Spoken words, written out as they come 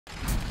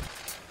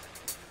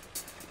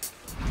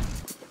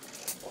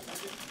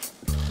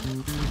And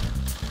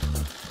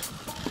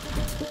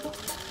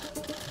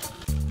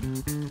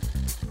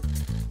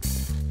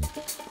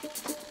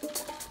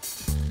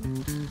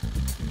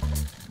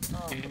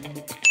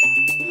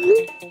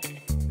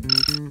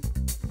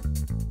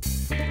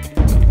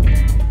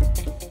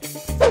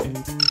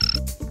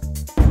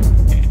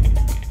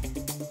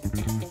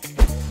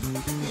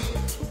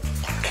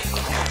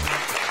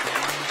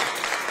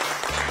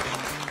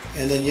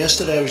then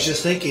yesterday I was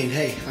just thinking,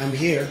 hey, I'm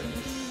here.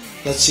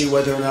 Let's see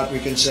whether or not we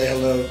can say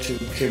hello to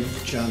Kim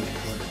Jong-un.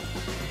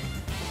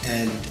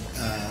 And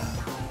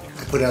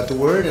I put out the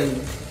word and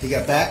he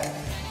got back.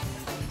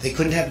 They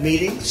couldn't have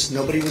meetings.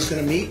 Nobody was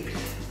going to meet.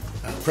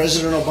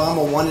 President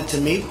Obama wanted to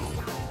meet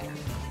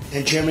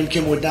and Chairman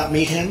Kim would not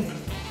meet him.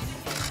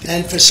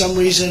 And for some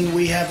reason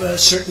we have a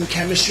certain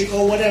chemistry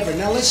or whatever.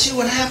 Now let's see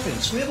what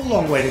happens. We have a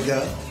long way to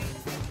go.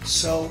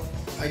 So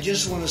I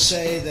just want to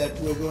say that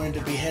we're going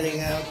to be heading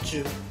out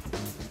to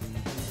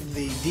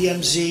the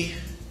DMZ,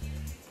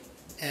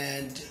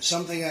 and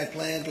something I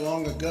planned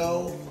long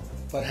ago,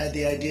 but had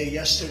the idea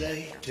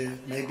yesterday to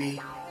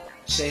maybe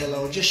say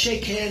hello. Just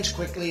shake hands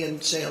quickly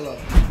and say hello.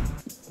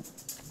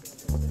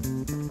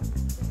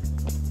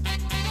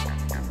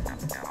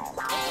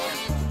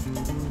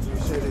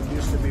 You said it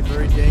used to be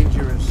very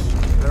dangerous,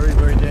 very,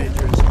 very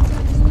dangerous.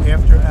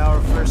 After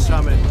our first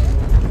summit,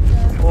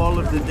 all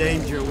of the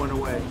danger went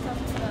away.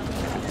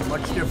 A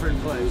much different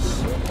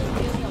place.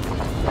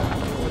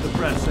 For the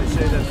press, I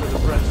say that for the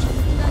press.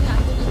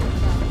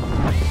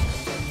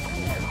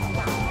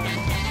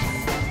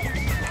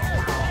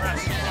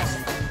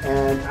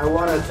 And I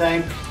want to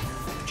thank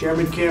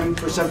Chairman Kim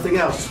for something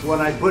else. When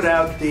I put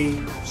out the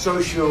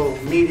social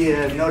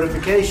media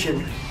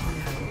notification,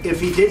 if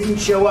he didn't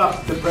show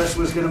up, the press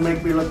was going to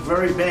make me look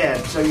very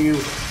bad. So you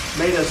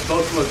made us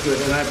both look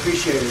good, and I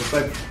appreciate it.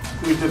 But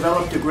we've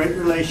developed a great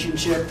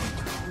relationship.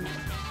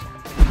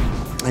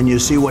 And you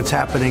see what's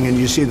happening, and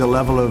you see the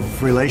level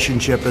of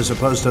relationship as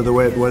opposed to the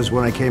way it was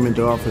when I came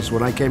into office.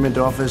 When I came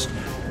into office,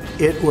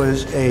 it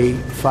was a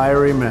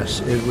fiery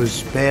mess. It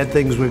was bad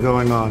things were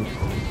going on.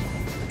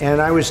 And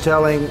I was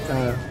telling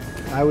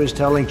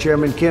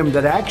Chairman Kim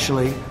that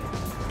actually,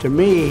 to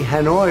me,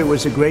 Hanoi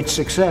was a great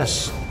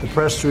success. The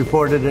press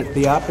reported it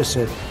the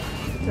opposite.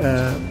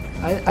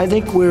 I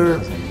think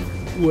we're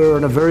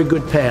on a very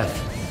good path.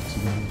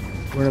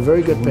 We're on a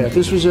very good path.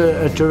 This was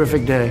a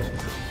terrific day.